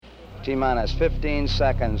T-minus 15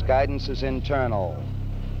 seconds. Guidance is internal.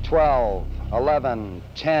 12, 11,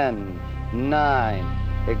 10,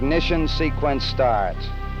 9. Ignition sequence starts.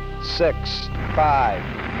 6,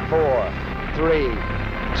 5, 4, 3,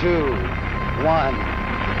 2, 1,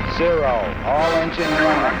 0. All engine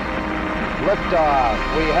running. Liftoff.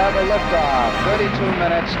 We have a liftoff. 32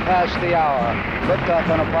 minutes past the hour. Liftoff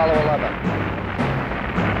on Apollo 11.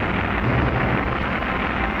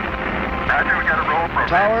 Roger, we got a roll program.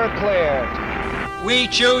 Tower cleared. We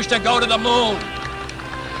choose to go to the moon.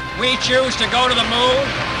 We choose to go to the moon.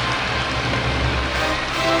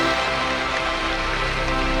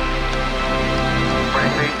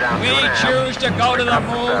 We choose to go to the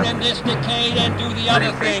moon in this decade and do the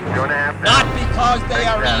other things. Not because they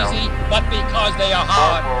are easy, but because they are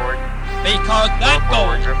hard. Because that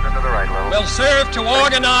goal will serve to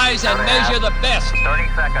organize and measure the best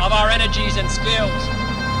of our energies and skills.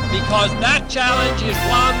 Because that challenge is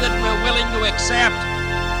one that we're willing to accept,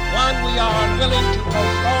 one we are unwilling to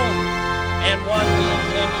postpone, and one we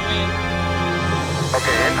intend to win.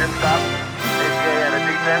 Okay, engine stop. ATA at a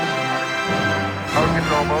descent. Mode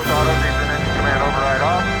control, both autos, engine command override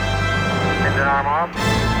off. Engine arm off.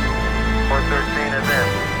 413 is in.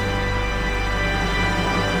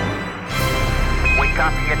 We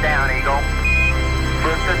copy you down, Eagle.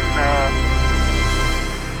 Listen,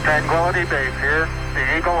 Tranquility Base here.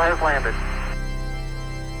 The Eagle has landed.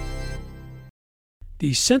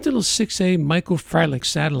 The Sentinel 6A microfireless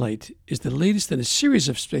satellite is the latest in a series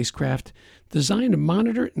of spacecraft designed to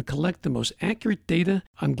monitor and collect the most accurate data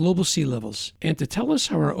on global sea levels and to tell us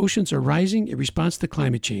how our oceans are rising in response to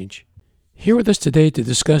climate change. Here with us today to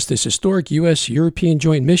discuss this historic U.S.-European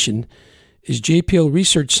joint mission is JPL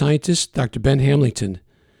research scientist Dr. Ben Hamlington.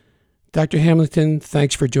 Dr. Hamlington,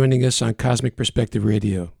 thanks for joining us on Cosmic Perspective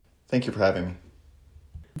Radio. Thank you for having me.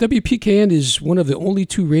 WPKN is one of the only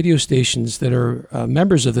two radio stations that are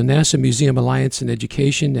members of the NASA Museum Alliance in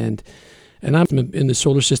Education, and I'm in the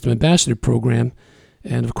Solar System Ambassador Program.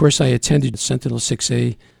 And of course, I attended Sentinel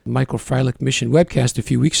 6A microfireless mission webcast a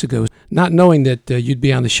few weeks ago, not knowing that you'd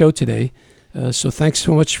be on the show today. So thanks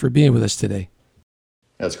so much for being with us today.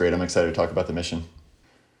 That's great. I'm excited to talk about the mission.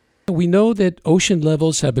 We know that ocean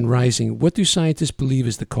levels have been rising. What do scientists believe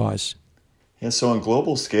is the cause? Yeah, so on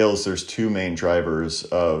global scales, there's two main drivers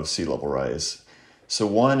of sea level rise. So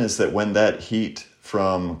one is that when that heat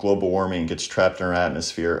from global warming gets trapped in our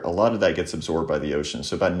atmosphere, a lot of that gets absorbed by the ocean.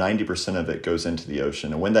 So about 90% of it goes into the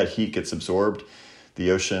ocean. And when that heat gets absorbed,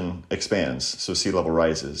 the ocean expands, so sea level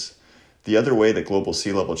rises. The other way that global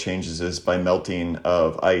sea level changes is by melting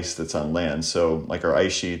of ice that's on land. So like our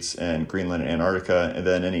ice sheets in Greenland and Antarctica, and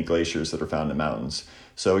then any glaciers that are found in mountains.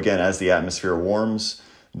 So again, as the atmosphere warms,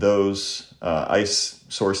 those ice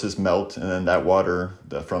sources melt, and then that water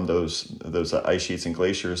from those ice sheets and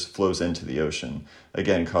glaciers flows into the ocean,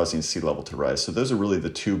 again causing sea level to rise. So those are really the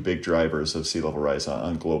two big drivers of sea level rise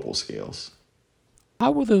on global scales. How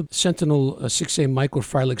will the Sentinel 6A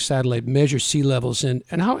microfireless satellite measure sea levels, and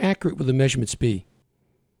how accurate will the measurements be?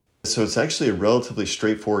 So it's actually a relatively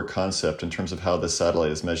straightforward concept in terms of how the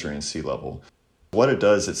satellite is measuring sea level. What it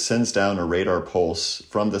does, it sends down a radar pulse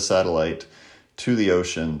from the satellite to the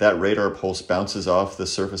ocean. That radar pulse bounces off the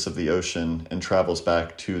surface of the ocean and travels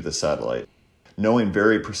back to the satellite. Knowing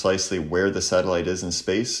very precisely where the satellite is in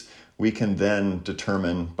space, we can then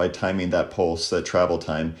determine by timing that pulse, that travel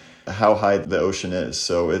time, how high the ocean is.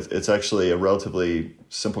 So it's actually a relatively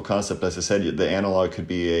simple concept. As I said, the analog could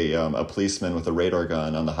be a policeman with a radar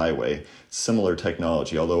gun on the highway. Similar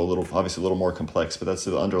technology, although obviously a little more complex, but that's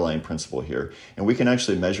the underlying principle here. And we can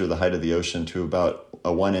actually measure the height of the ocean to about a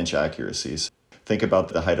 1-inch accuracy. Think about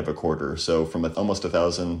the height of a quarter. So from almost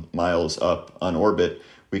 1,000 miles up on orbit,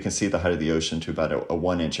 we can see the height of the ocean to about a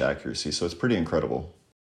 1-inch accuracy. So it's pretty incredible.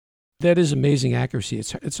 That is amazing accuracy.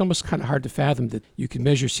 It's almost kind of hard to fathom that you can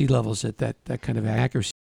measure sea levels at that kind of accuracy.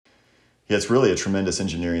 Yeah, it's really a tremendous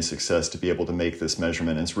engineering success to be able to make this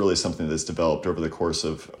measurement. And it's really something that's developed over the course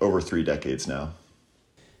of over 3 decades now.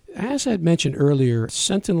 As I mentioned earlier,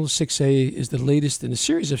 Sentinel 6A is the latest in a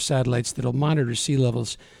series of satellites that will monitor sea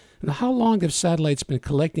levels. And how long have satellites been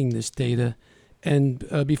collecting this data? And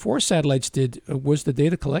before satellites did, was the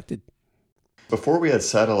data collected? Before we had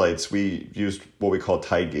satellites, we used what we call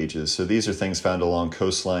tide gauges. So these are things found along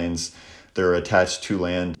coastlines. They're attached to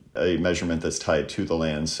land, a measurement that's tied to the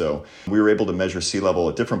land. So we were able to measure sea level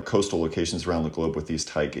at different coastal locations around the globe with these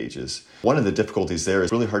tide gauges. One of the difficulties there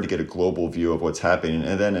is really hard to get a global view of what's happening.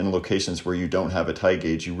 And then in locations where you don't have a tide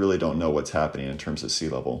gauge, you really don't know what's happening in terms of sea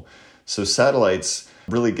level. So satellites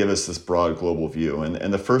really give us this broad global view.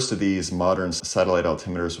 And the first of these modern satellite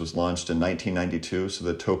altimeters was launched in 1992. So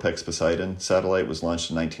the Topex Poseidon satellite was launched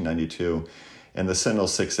in 1992. And the Sentinel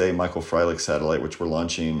 6A Michael Freilich satellite, which we're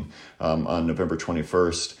launching on November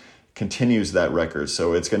 21st, continues that record.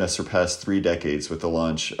 So it's going to surpass 3 decades with the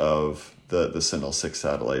launch of the Sentinel 6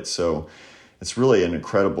 satellite. So it's really an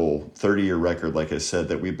incredible 30-year record, like I said,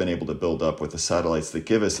 that we've been able to build up with the satellites that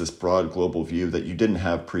give us this broad global view that you didn't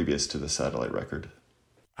have previous to the satellite record.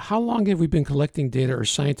 How long have we been collecting data, or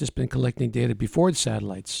scientists been collecting data before the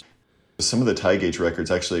satellites? Some of the tide gauge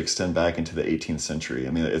records actually extend back into the 18th century.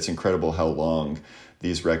 I mean, it's incredible how long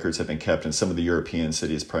these records have been kept in some of the European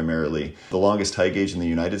cities primarily. The longest tide gauge in the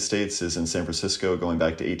United States is in San Francisco, going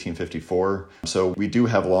back to 1854. So we do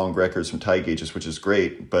have long records from tide gauges, which is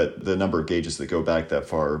great, but the number of gauges that go back that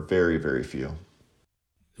far are very, very few.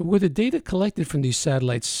 With the data collected from these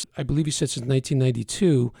satellites, I believe you said since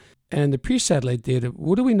 1992, and the pre-satellite data,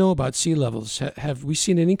 what do we know about sea levels? Have we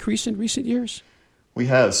seen an increase in recent years? We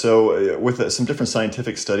have. So with some different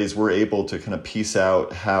scientific studies, we're able to kind of piece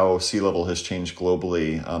out how sea level has changed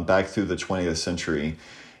globally back through the 20th century.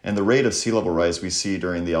 And the rate of sea level rise we see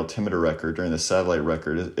during the altimeter record, during the satellite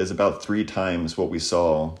record, is about 3 times what we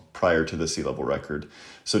saw prior to the sea level record.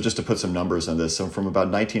 So just to put some numbers on this, so from about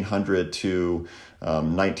 1900 to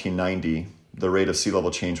 1990, the rate of sea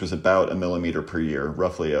level change was about 1 millimeter per year,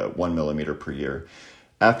 roughly 1 millimeter per year.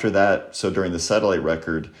 After that, so during the satellite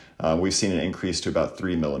record, we've seen an increase to about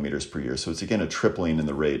 3 millimeters per year. So it's, again, a tripling in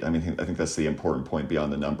the rate. I think that's the important point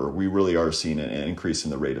beyond the number. We really are seeing an increase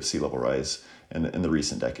in the rate of sea level rise in the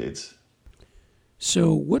recent decades.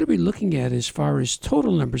 So what are we looking at as far as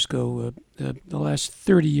total numbers go the last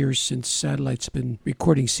 30 years since satellites have been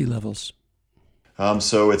recording sea levels?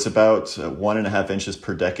 So it's about 1.5 inches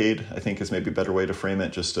per decade, I think is maybe a better way to frame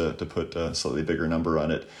it, just to put a slightly bigger number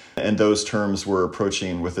on it. And those terms were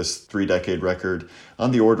approaching, with this 3-decade record,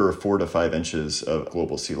 on the order of 4 to 5 inches of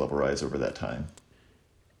global sea level rise over that time.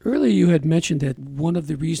 Earlier you had mentioned that one of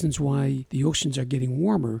the reasons why the oceans are getting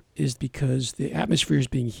warmer is because the atmosphere is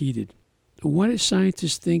being heated. What do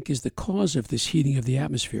scientists think is the cause of this heating of the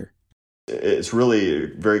atmosphere? It's really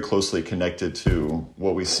very closely connected to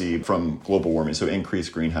what we see from global warming, so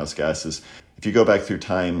increased greenhouse gases. If you go back through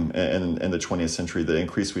time in the 20th century, the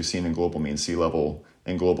increase we've seen in global mean sea level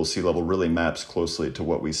and global sea level really maps closely to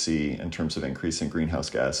what we see in terms of increase in greenhouse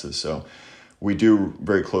gases. So we do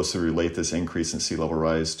very closely relate this increase in sea level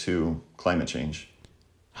rise to climate change.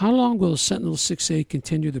 How long will Sentinel 6A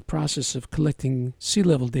continue the process of collecting sea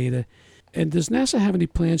level data, and does NASA have any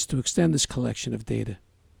plans to extend this collection of data?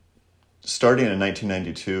 Starting in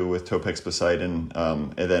 1992 with Topex Poseidon,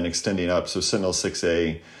 and then extending up, so Sentinel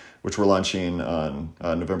 6A, which we're launching on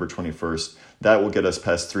November 21st, that will get us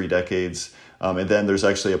past 3 decades. And then there's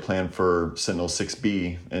actually a plan for Sentinel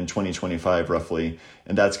 6B in 2025, roughly,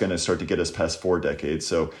 and that's going to start to get us past 4 decades.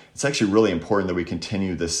 So it's actually really important that we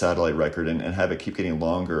continue this satellite record and have it keep getting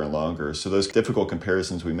longer and longer. So those difficult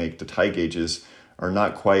comparisons we make to tide gauges are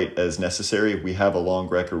not quite as necessary. We have a long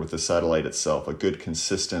record with the satellite itself, a good,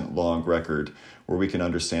 consistent, long record where we can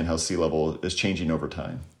understand how sea level is changing over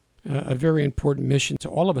time. A very important mission to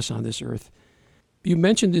all of us on this Earth. You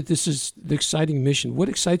mentioned that this is the exciting mission. What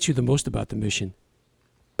excites you the most about the mission?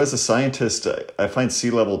 As a scientist, I find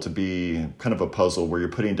sea level to be kind of a puzzle where you're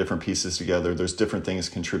putting different pieces together. There's different things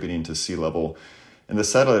contributing to sea level. And the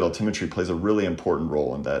satellite altimetry plays a really important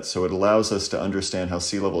role in that. So it allows us to understand how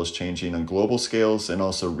sea level is changing on global scales and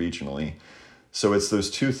also regionally. So it's those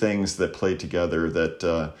two things that play together that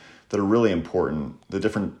are really important, the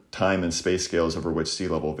different time and space scales over which sea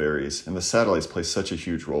level varies. And the satellites play such a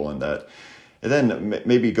huge role in that. And then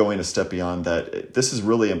maybe going a step beyond that, this is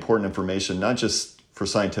really important information, not just for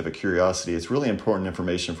scientific curiosity, it's really important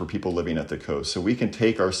information for people living at the coast. So we can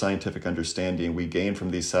take our scientific understanding we gain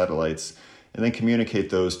from these satellites and then communicate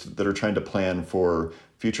those that are trying to plan for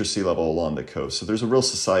future sea level along the coast. So there's a real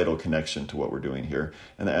societal connection to what we're doing here.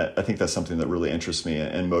 And I think that's something that really interests me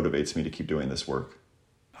and motivates me to keep doing this work.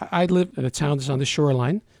 I live in a town that's on the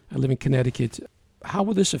shoreline. I live in Connecticut. How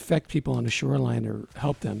will this affect people on the shoreline, or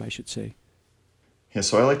help them, I should say? Yeah,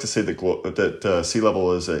 so I like to say that sea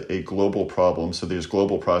level is a global problem. So there's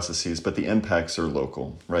global processes, but the impacts are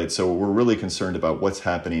local, right? So we're really concerned about what's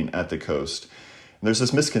happening at the coast. And there's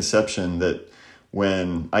this misconception that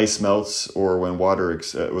when ice melts or when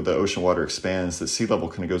the ocean water expands, that sea level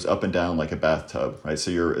kind of goes up and down like a bathtub, right?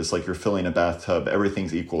 So it's like you're filling a bathtub,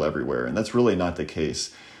 everything's equal everywhere. And that's really not the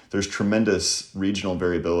case. There's tremendous regional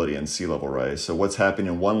variability in sea level rise. So what's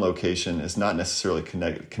happening in one location is not necessarily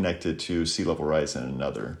connected to sea level rise in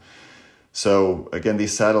another. So again,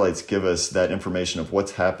 these satellites give us that information of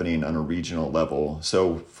what's happening on a regional level.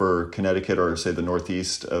 So for Connecticut, or say the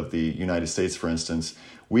Northeast of the United States, for instance,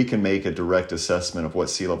 we can make a direct assessment of what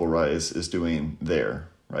sea level rise is doing there,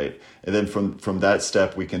 right? And then from that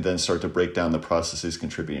step, we can then start to break down the processes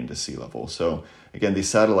contributing to sea level. So again, these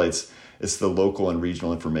satellites, it's the local and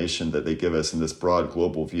regional information that they give us in this broad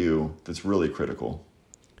global view that's really critical.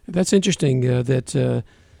 That's interesting that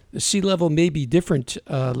the sea level may be different,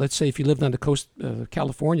 let's say if you lived on the coast of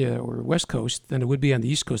California or West Coast, than it would be on the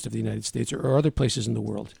East Coast of the United States or other places in the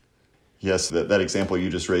world. Yes, that example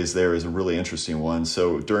you just raised there is a really interesting one.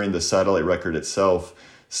 So during the satellite record itself,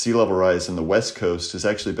 sea level rise in the West Coast has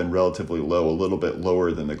actually been relatively low, a little bit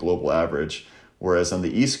lower than the global average, whereas on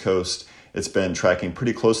the East Coast, it's been tracking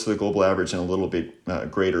pretty close to the global average and a little bit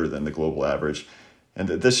greater than the global average. And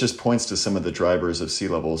this just points to some of the drivers of sea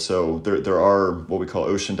level. So there are what we call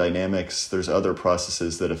ocean dynamics. There's other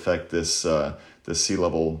processes that affect this sea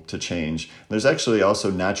level to change. There's actually also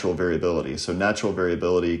natural variability. So natural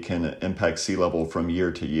variability can impact sea level from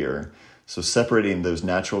year to year. So separating those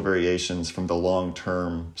natural variations from the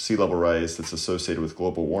long-term sea level rise that's associated with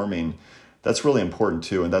global warming, that's really important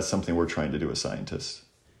too, and that's something we're trying to do as scientists.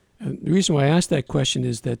 The reason why I asked that question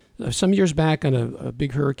is that some years back on a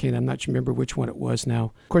big hurricane, I'm not sure remember which one it was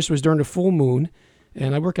now. Of course, it was during a full moon,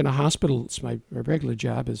 and I work in a hospital. It's my regular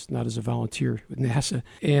job, is not as a volunteer with NASA.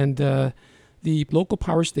 And the local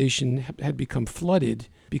power station had become flooded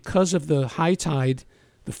because of the high tide,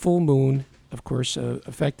 the full moon, of course,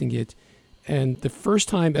 affecting it. And the first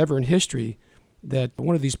time ever in history that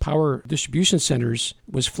one of these power distribution centers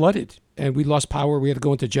was flooded and we lost power. We had to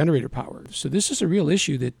go into generator power. So this is a real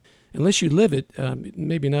issue that unless you live it,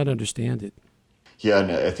 maybe not understand it. Yeah,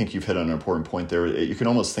 and I think you've hit on an important point there. You can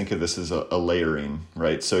almost think of this as a layering,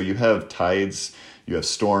 right? So you have tides, you have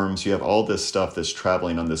storms, you have all this stuff that's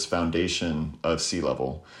traveling on this foundation of sea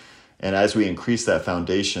level. And as we increase that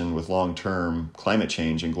foundation with long-term climate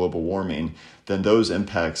change and global warming, then those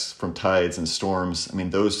impacts from tides and storms, I mean,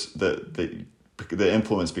 the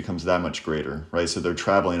influence becomes that much greater, right? So they're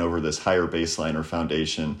traveling over this higher baseline or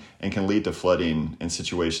foundation and can lead to flooding in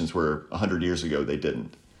situations where 100 years ago they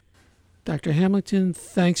didn't. Dr. Hamlington,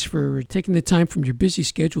 thanks for taking the time from your busy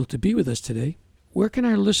schedule to be with us today. Where can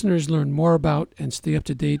our listeners learn more about and stay up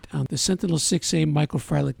to date on the Sentinel 6A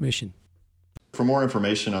microfractal mission? For more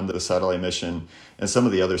information on the satellite mission and some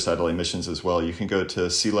of the other satellite missions as well, you can go to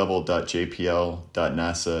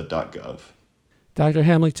sealevel.jpl.nasa.gov. Dr.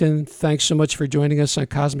 Hamlington, thanks so much for joining us on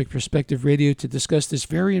Cosmic Perspective Radio to discuss this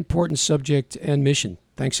very important subject and mission.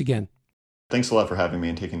 Thanks again. Thanks a lot for having me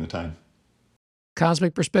and taking the time.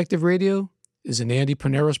 Cosmic Perspective Radio is an Andy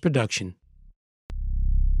Paneros production.